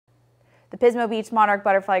The Pismo Beach Monarch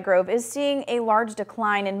Butterfly Grove is seeing a large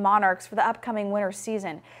decline in monarchs for the upcoming winter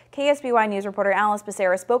season. KSBY News reporter Alice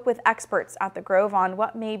Becerra spoke with experts at the Grove on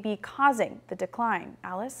what may be causing the decline.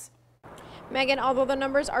 Alice? Megan, although the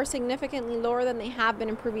numbers are significantly lower than they have been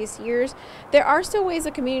in previous years, there are still ways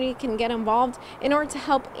the community can get involved in order to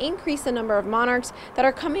help increase the number of monarchs that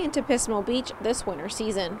are coming into Pismo Beach this winter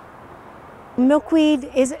season. Milkweed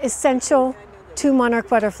is essential to monarch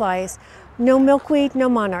butterflies. No milkweed, no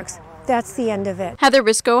monarchs. That's the end of it. Heather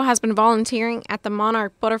Biscoe has been volunteering at the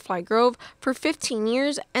Monarch Butterfly Grove for 15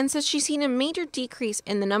 years and says she's seen a major decrease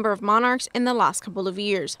in the number of monarchs in the last couple of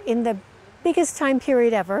years. In the biggest time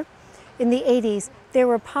period ever, in the 80s, there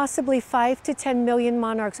were possibly 5 to 10 million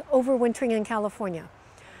monarchs overwintering in California.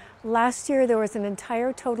 Last year, there was an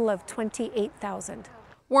entire total of 28,000.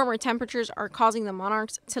 Warmer temperatures are causing the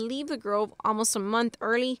monarchs to leave the grove almost a month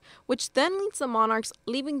early, which then leads the monarchs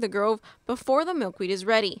leaving the grove before the milkweed is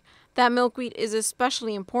ready. That milkweed is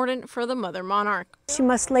especially important for the mother monarch. She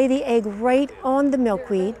must lay the egg right on the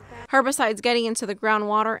milkweed. Herbicides getting into the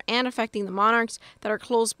groundwater and affecting the monarchs that are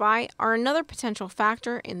close by are another potential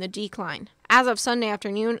factor in the decline. As of Sunday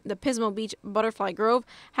afternoon, the Pismo Beach Butterfly Grove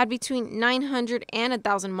had between 900 and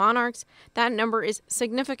 1,000 monarchs. That number is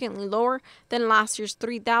significantly lower than last year's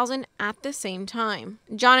 3,000 at the same time.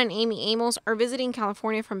 John and Amy Amos are visiting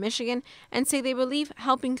California from Michigan and say they believe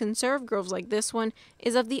helping conserve groves like this one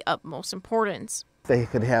is of the utmost importance. They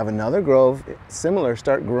could have another grove similar,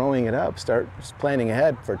 start growing it up, start planning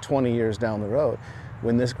ahead for 20 years down the road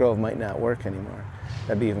when this grove might not work anymore.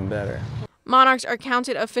 That'd be even better. Monarchs are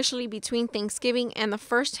counted officially between Thanksgiving and the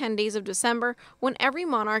first 10 days of December, when every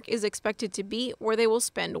monarch is expected to be where they will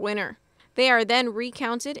spend winter. They are then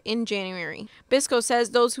recounted in January. Biscoe says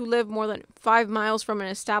those who live more than 5 miles from an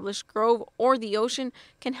established grove or the ocean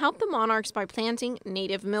can help the monarchs by planting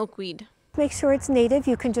native milkweed. Make sure it's native.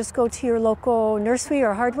 You can just go to your local nursery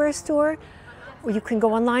or hardware store, or you can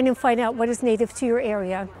go online and find out what is native to your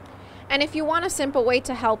area. And if you want a simple way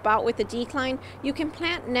to help out with the decline, you can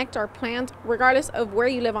plant nectar plants regardless of where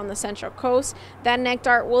you live on the Central Coast. That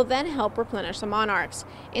nectar will then help replenish the monarchs.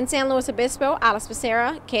 In San Luis Obispo, Alice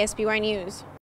Becerra, KSBY News.